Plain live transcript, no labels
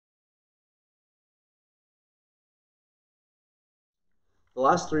The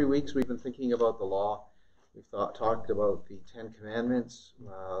last 3 weeks we've been thinking about the law. We've talked about the Ten Commandments.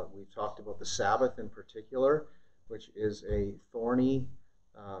 We've talked about the Sabbath in particular, which is a thorny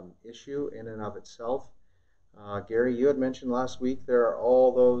issue in and of itself. Gary, you had mentioned last week there are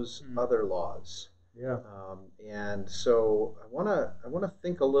all those other laws. Yeah. And so I want to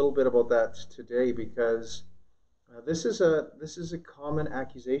think a little bit about that today, because this is a common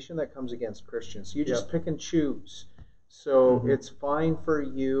accusation that comes against Christians. You just pick and choose. So it's fine for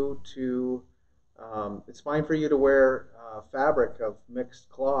you to wear fabric of mixed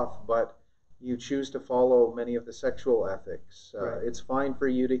cloth, but you choose to follow many of the sexual ethics. Right. It's fine for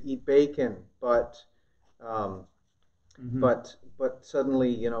you to eat bacon, but suddenly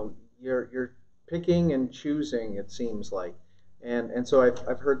you're picking and choosing, it seems like. And so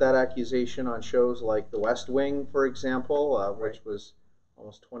I've heard that accusation on shows like The West Wing, for example, which was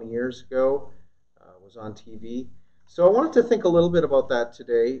almost 20 years ago, was on TV. So I wanted to think a little bit about that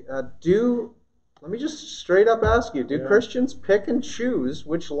today. Let me just straight up ask you, do Christians pick and choose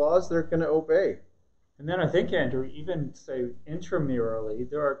which laws they're going to obey? And then I think, Andrew, even say intramurally,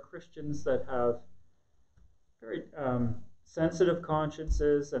 there are Christians that have very sensitive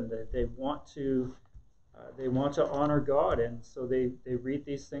consciences, and they want to honor God, and so they read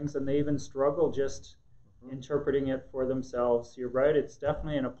these things and they even struggle just interpreting it for themselves. You're right; it's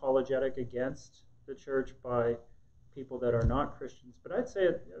definitely an apologetic against the church by people that are not Christians. But I'd say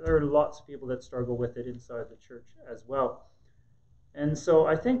there are lots of people that struggle with it inside the church as well. And so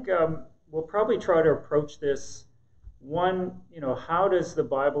I think we'll probably try to approach this. One, how does the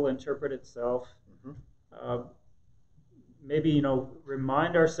Bible interpret itself? Maybe,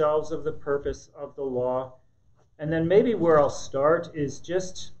 remind ourselves of the purpose of the law. And then maybe where I'll start is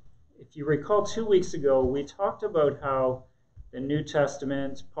just, if you recall 2 weeks ago, we talked about how the New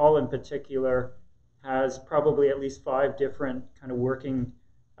Testament, Paul in particular, has probably at least 5 different kind of working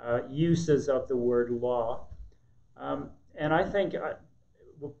uses of the word law. And I think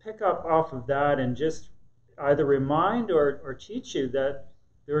we'll pick up off of that and just either remind or teach you that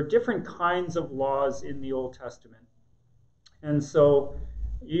there are different kinds of laws in the Old Testament. And so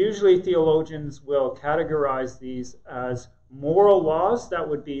usually theologians will categorize these as moral laws. That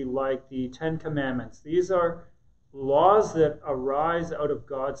would be like the Ten Commandments. These are laws that arise out of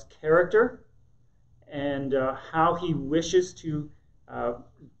God's character and how he wishes to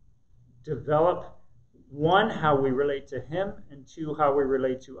develop, one, how we relate to him, and two, how we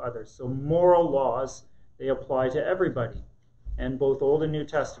relate to others. So moral laws, they apply to everybody, and both Old and New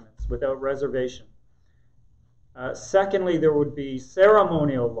Testaments, without reservation. Secondly, there would be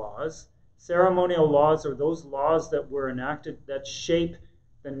ceremonial laws. Ceremonial laws are those laws that were enacted that shape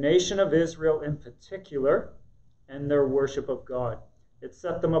the nation of Israel in particular and their worship of God. It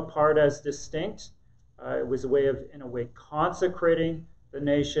set them apart as distinct. It was a way of, in a way, consecrating the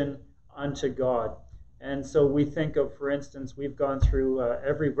nation unto God. And so we think of, for instance, we've gone through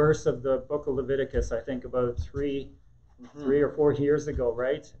every verse of the book of Leviticus, I think about three or 4 years ago,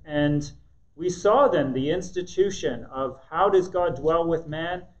 right? And we saw then the institution of how does God dwell with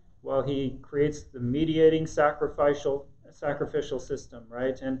man? Well, he creates the mediating sacrificial system,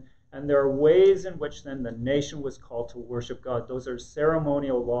 right? And there are ways in which then the nation was called to worship God. Those are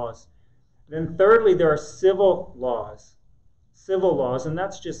ceremonial laws. Then thirdly, there are civil laws, and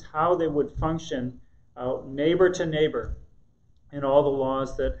that's just how they would function neighbor to neighbor, and all the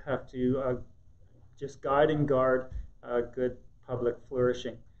laws that have to just guide and guard good public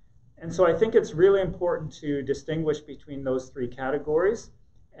flourishing. And so I think it's really important to distinguish between those 3 categories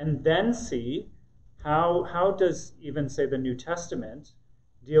and then see how does even, say, the New Testament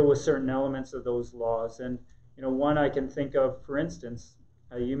deal with certain elements of those laws. And, one I can think of, for instance,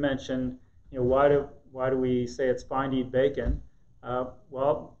 you mentioned, why do we say it's fine to eat bacon?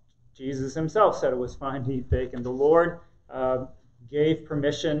 Well, Jesus himself said it was fine to eat bacon. The Lord gave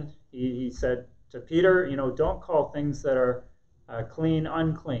permission. He said to Peter, don't call things that are clean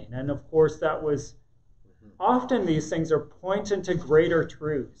unclean. And of course, that was often these things are pointing to greater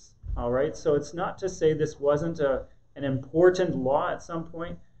truths. All right, so it's not to say this wasn't an important law at some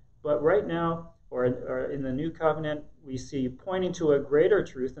point, but right now, or in the New Covenant, we see pointing to a greater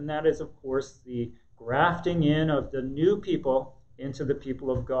truth, and that is, of course, the grafting in of the new people into the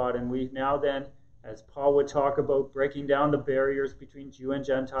people of God. And we now then, as Paul would talk about, breaking down the barriers between Jew and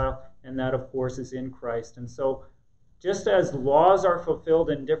Gentile, and that, of course, is in Christ. And so just as laws are fulfilled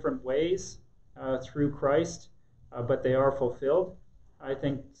in different ways through Christ, but they are fulfilled, I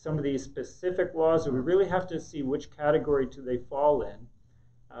think some of these specific laws, we really have to see which category do they fall in.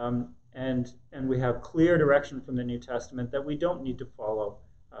 And we have clear direction from the New Testament that we don't need to follow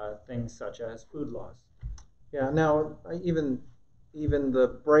things such as food laws. Yeah, now, even even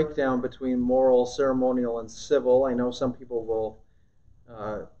the breakdown between moral, ceremonial, and civil. I know some people will.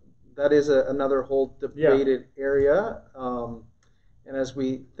 That is another whole debated area. And as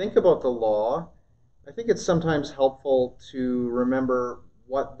we think about the law, I think it's sometimes helpful to remember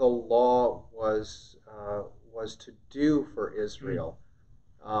what the law was to do for Israel.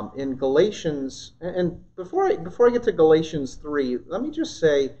 In Galatians, and before I get to Galatians 3, let me just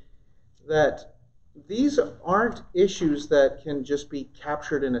say that these aren't issues that can just be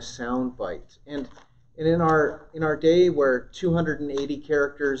captured in a soundbite. And in our day where 280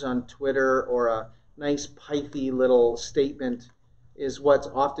 characters on Twitter or a nice pithy little statement is what's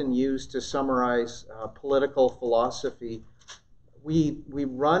often used to summarize political philosophy, we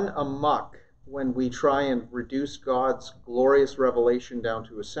run amok when we try and reduce God's glorious revelation down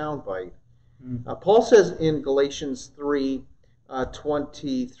to a soundbite. Paul says in Galatians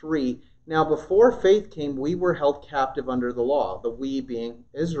 3:23, now before faith came, we were held captive under the law, the we being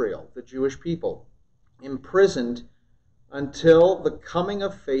Israel, the Jewish people, imprisoned until the coming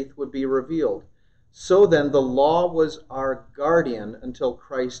of faith would be revealed. So then the law was our guardian until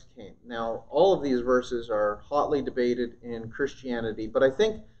Christ came. Now, all of these verses are hotly debated in Christianity, but I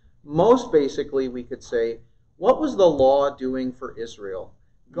think most basically we could say, what was the law doing for Israel?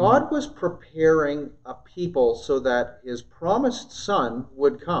 God was preparing a people so that his promised son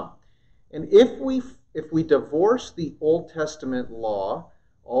would come. And if we divorce the Old Testament law,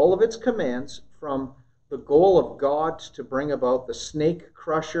 all of its commands, from the goal of God to bring about the snake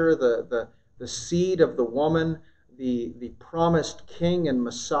crusher, the seed of the woman, the promised king and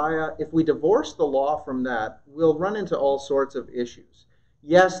Messiah, if we divorce the law from that, we'll run into all sorts of issues.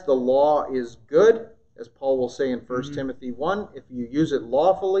 Yes, the law is good, as Paul will say in 1 Timothy 1, if you use it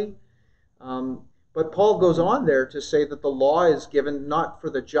lawfully. But Paul goes on there to say that the law is given not for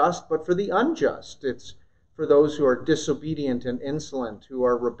the just, but for the unjust. It's for those who are disobedient and insolent, who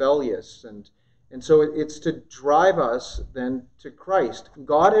are rebellious. And so it's to drive us then to Christ.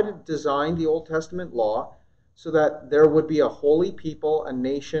 God had designed the Old Testament law so that there would be a holy people, a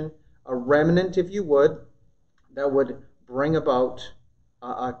nation, a remnant, if you would, that would bring about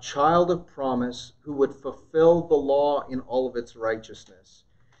a child of promise who would fulfill the law in all of its righteousness.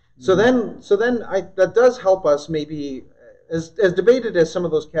 So then that does help us maybe, as debated as some of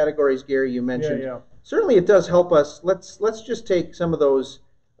those categories, Gary, you mentioned. Certainly it does help us. Let's just take some of those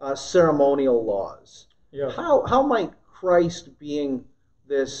ceremonial laws. How might Christ being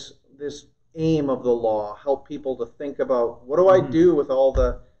this aim of the law help people to think about, what do I do with all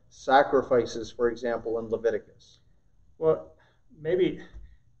the sacrifices, for example, in Leviticus? Well, maybe,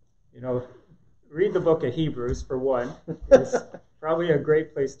 read the book of Hebrews, for one. It's probably a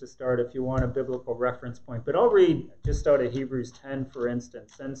great place to start if you want a biblical reference point. But I'll read just out of Hebrews 10, for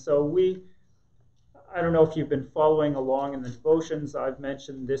instance. And so I don't know if you've been following along in the devotions. I've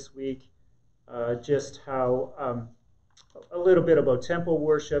mentioned this week just how a little bit about temple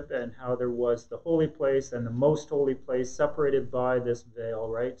worship and how there was the holy place and the most holy place separated by this veil,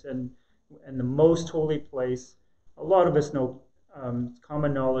 right? And the most holy place, a lot of us know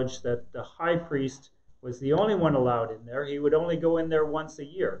common knowledge that the high priest was the only one allowed in there. He would only go in there once a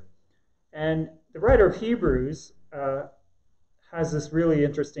year. And the writer of Hebrews has this really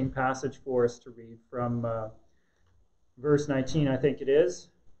interesting passage for us to read from verse 19, I think it is.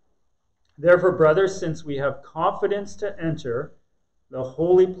 Therefore, brothers, since we have confidence to enter the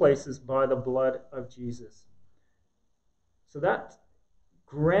holy places by the blood of Jesus. So that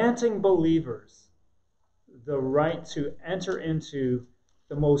granting believers the right to enter into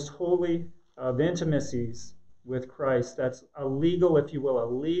the most holy of intimacies with Christ. That's a legal, if you will, a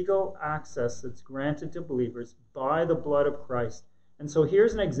legal access that's granted to believers by the blood of Christ. And so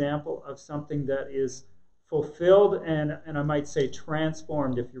here's an example of something that is fulfilled and I might say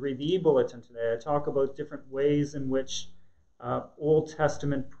transformed. If you read the e-bulletin today, I talk about different ways in which Old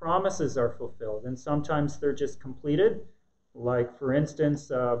Testament promises are fulfilled. And sometimes they're just completed. Like, for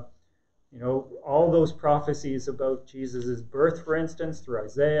instance, all those prophecies about Jesus' birth, for instance, through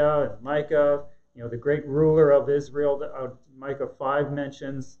Isaiah and Micah, the great ruler of Israel that Micah 5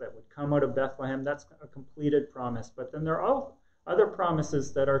 mentions that would come out of Bethlehem. That's a completed promise. But then there are other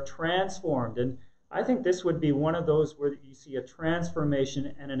promises that are transformed. And I think this would be one of those where you see a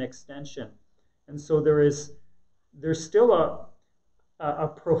transformation and an extension. And so there's still a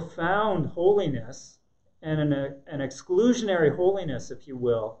profound holiness and an exclusionary holiness, if you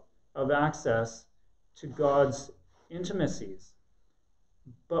will, of access to God's intimacies.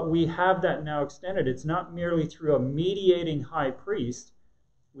 But we have that now extended. It's not merely through a mediating high priest.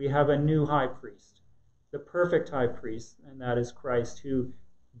 We have a new high priest, the perfect high priest, and that is Christ, who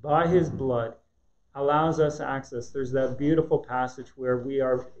by his blood allows us access. There's that beautiful passage where we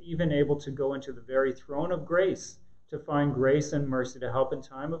are even able to go into the very throne of grace to find grace and mercy to help in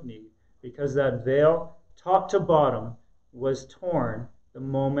time of need, because that veil, top to bottom, was torn the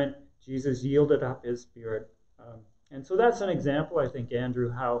moment Jesus yielded up his spirit. And so that's an example, I think, Andrew,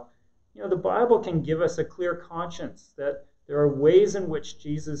 how the Bible can give us a clear conscience that there are ways in which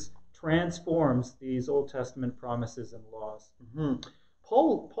Jesus transforms these Old Testament promises and laws. Mm-hmm.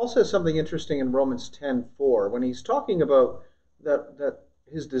 Paul says something interesting in Romans 10:4 when he's talking about that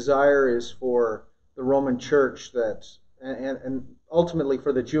his desire is for the Roman church and ultimately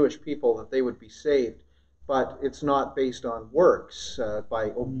for the Jewish people that they would be saved, but it's not based on works,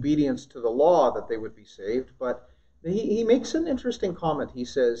 by obedience to the law that they would be saved. But he makes an interesting comment. He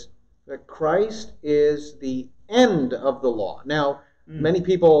says that Christ is the end of the law. Now, many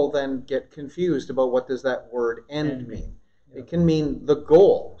people then get confused about what does that word end mean. It can mean the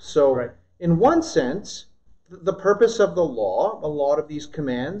goal. So in one sense, the purpose of the law, a lot of these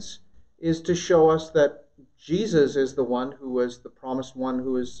commands, is to show us that Jesus is the one who is the promised one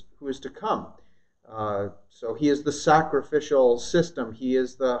who is to come. So he is the sacrificial system. He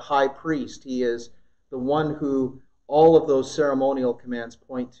is the high priest. He is the one who all of those ceremonial commands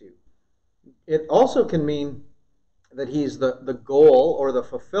point to. It also can mean that he's the goal or the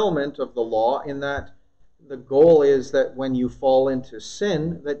fulfillment of the law, in that the goal is that when you fall into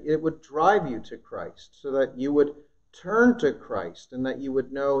sin, that it would drive you to Christ, so that you would turn to Christ, and that you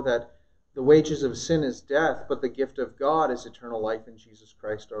would know that the wages of sin is death, but the gift of God is eternal life in Jesus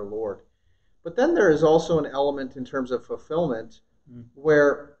Christ our Lord. But then there is also an element in terms of fulfillment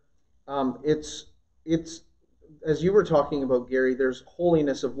where it's as you were talking about, Gary, there's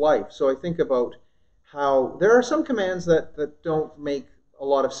holiness of life. So I think about how there are some commands that don't make a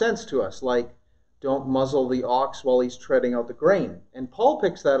lot of sense to us, like don't muzzle the ox while he's treading out the grain. And Paul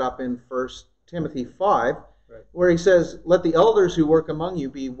picks that up in 1 Timothy 5, where he says, let the elders who work among you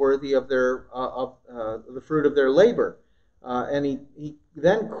be worthy of their the fruit of their labor. And he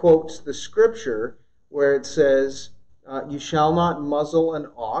then quotes the scripture where it says, you shall not muzzle an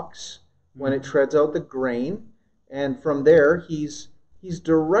ox when it treads out the grain. And from there, he's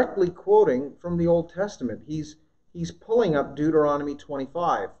directly quoting from the Old Testament. He's pulling up Deuteronomy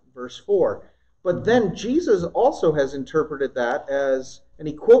 25, verse 4. But then Jesus also has interpreted that as,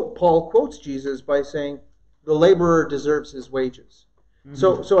 and Paul quotes Jesus by saying, the laborer deserves his wages.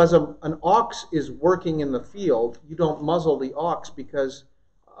 Mm-hmm. So as an ox is working in the field, you don't muzzle the ox, because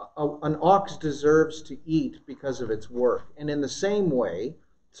an ox deserves to eat because of its work. And in the same way,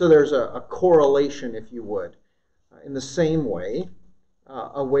 so there's a correlation, if you would. In the same way,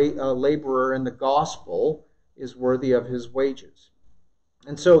 a laborer in the gospel is worthy of his wages.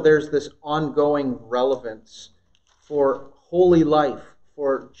 And so there's this ongoing relevance for holy life,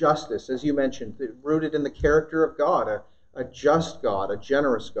 for justice, as you mentioned, rooted in the character of God, a just God, a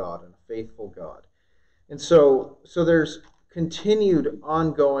generous God, and a faithful God. And so there's continued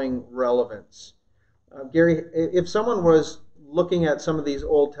ongoing relevance. Gary, if someone was looking at some of these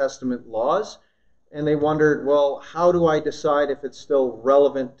Old Testament laws and they wondered, well, how do I decide if it's still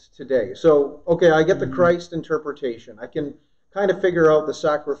relevant today? So, okay, I get the Christ interpretation. I can kind of figure out the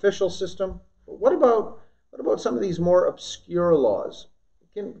sacrificial system. But what about some of these more obscure laws?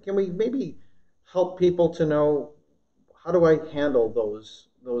 Can we maybe help people to know, how do I handle those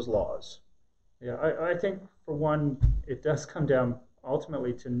laws? Yeah, I think, for one, it does come down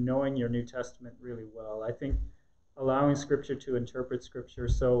ultimately to knowing your New Testament really well. I think allowing Scripture to interpret Scripture.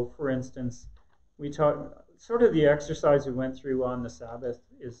 So, for instance, we talk, sort of the exercise we went through on the Sabbath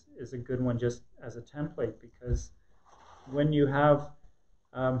is a good one just as a template, because when you have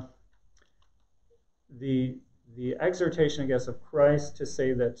the exhortation, I guess, of Christ to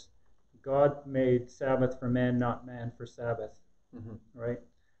say that God made Sabbath for man, not man for Sabbath, right?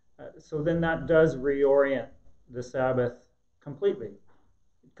 So then that does reorient the Sabbath completely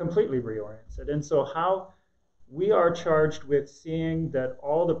reorients it. And so how we are charged with seeing that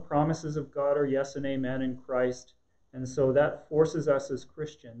all the promises of God are yes and amen in Christ, and so that forces us as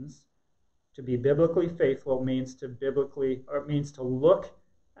Christians to be biblically faithful, means to look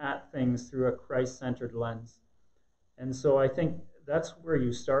at things through a Christ-centered lens. And so I think that's where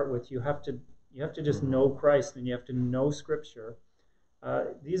you start with. You have to just know Christ, and you have to know Scripture.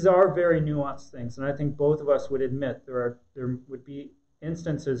 These are very nuanced things, and I think both of us would admit there would be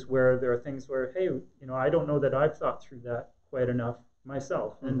instances where there are things where, hey, I don't know that I've thought through that quite enough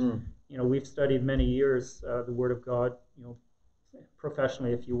myself. And we've studied many years the Word of God,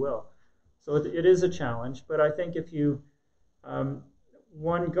 professionally, if you will. So it is a challenge, but I think if you,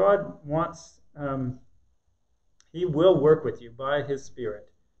 God wants, He will work with you by His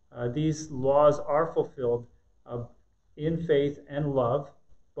Spirit these laws are fulfilled in faith and love,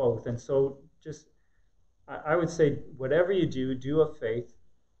 both. And so I would say whatever you do, do of faith,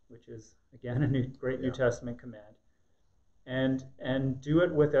 which is, again, a great New Testament command, and do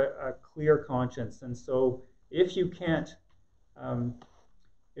it with a clear conscience. And so if you can't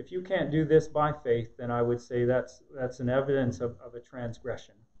do this by faith, then I would say that's an evidence of a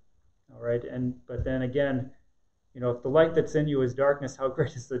transgression. All right, but then again, if the light that's in you is darkness, how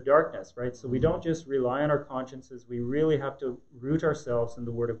great is the darkness, right? So we don't just rely on our consciences. We really have to root ourselves in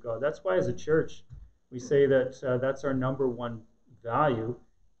the Word of God. That's why as a church, we say that that's our number one value,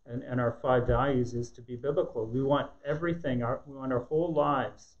 and our 5 values is to be biblical. We want everything, we want our whole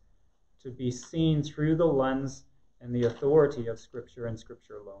lives to be seen through the lens and the authority of Scripture and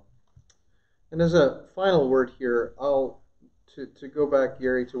Scripture alone. And as a final word here, to go back,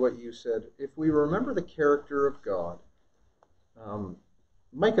 Gary, to what you said, if we remember the character of God,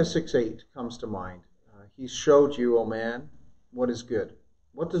 Micah 6:8 comes to mind. He showed you, O man, what is good.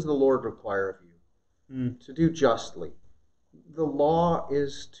 What does the Lord require of you? To do justly. The law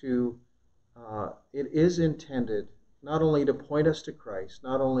is it is intended not only to point us to Christ,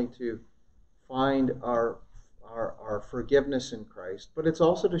 not only to find our forgiveness in Christ, but it's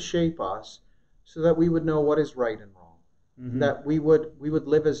also to shape us so that we would know what is right and wrong. Mm-hmm. That we would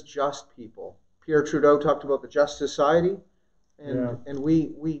live as just people. Pierre Trudeau talked about the just society, and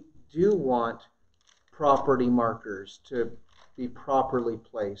we do want property markers to be properly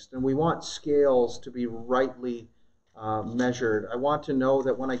placed, and we want scales to be rightly measured. I want to know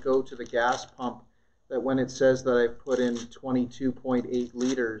that when I go to the gas pump, that when it says that I've put in 22.8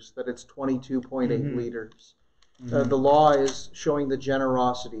 liters, that it's 22.8 liters. Mm-hmm. The law is showing the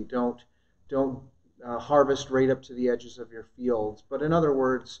generosity. Don't harvest right up to the edges of your fields. But in other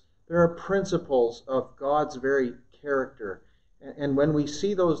words, there are principles of God's very character. And when we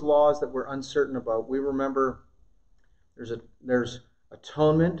see those laws that we're uncertain about, we remember there's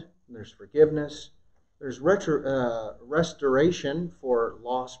atonement, there's forgiveness, there's restoration for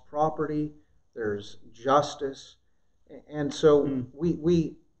lost property, there's justice. And so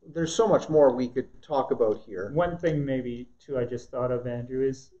we there's so much more we could talk about here. One thing maybe, too, I just thought of, Andrew,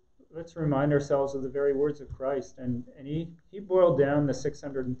 is let's remind ourselves of the very words of Christ. And he boiled down the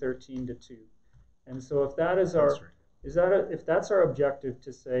 613 to 2. And so if that is if that's our objective,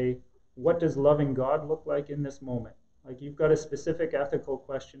 to say, what does loving God look like in this moment? Like, you've got a specific ethical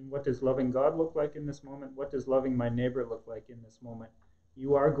question. What does loving God look like in this moment? What does loving my neighbor look like in this moment?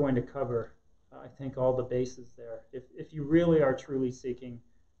 You are going to cover, I think, all the bases there, if you really are truly seeking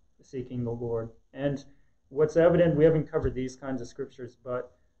the Lord. And what's evident, we haven't covered these kinds of scriptures,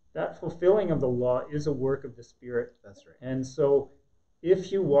 but that fulfilling of the law is a work of the Spirit. That's right. And so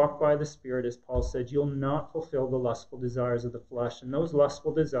if you walk by the Spirit, as Paul said, you'll not fulfill the lustful desires of the flesh. And those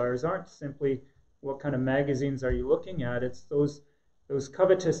lustful desires aren't simply what kind of magazines are you looking at. It's those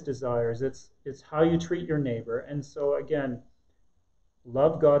covetous desires. It's how you treat your neighbor. And so again,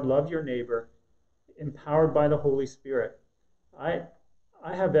 love God, love your neighbor, empowered by the Holy Spirit. I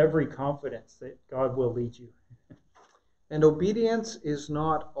have every confidence that God will lead you. And obedience is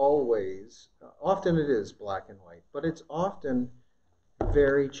not always, often it is black and white, but it's often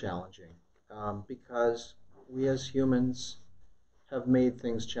very challenging because we as humans have made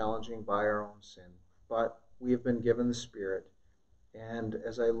things challenging by our own sin. But we have been given the Spirit. And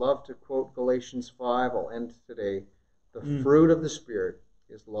as I love to quote Galatians 5, I'll end today, the fruit of the Spirit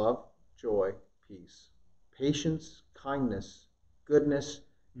is love, joy, peace, patience, kindness, goodness,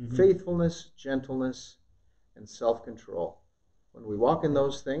 faithfulness, gentleness, and self-control. When we walk in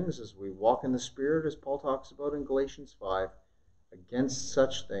those things, as we walk in the Spirit, as Paul talks about in Galatians 5, against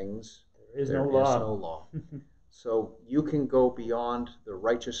such things there is no law. So you can go beyond the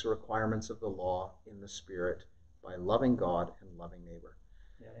righteous requirements of the law in the Spirit by loving God and loving neighbor.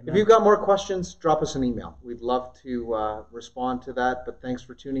 Yeah, if you've got more questions, drop us an email. We'd love to respond to that. But thanks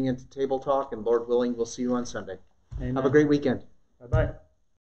for tuning in to Table Talk, and Lord willing, we'll see you on Sunday. Amen. Have a great weekend. Bye-bye.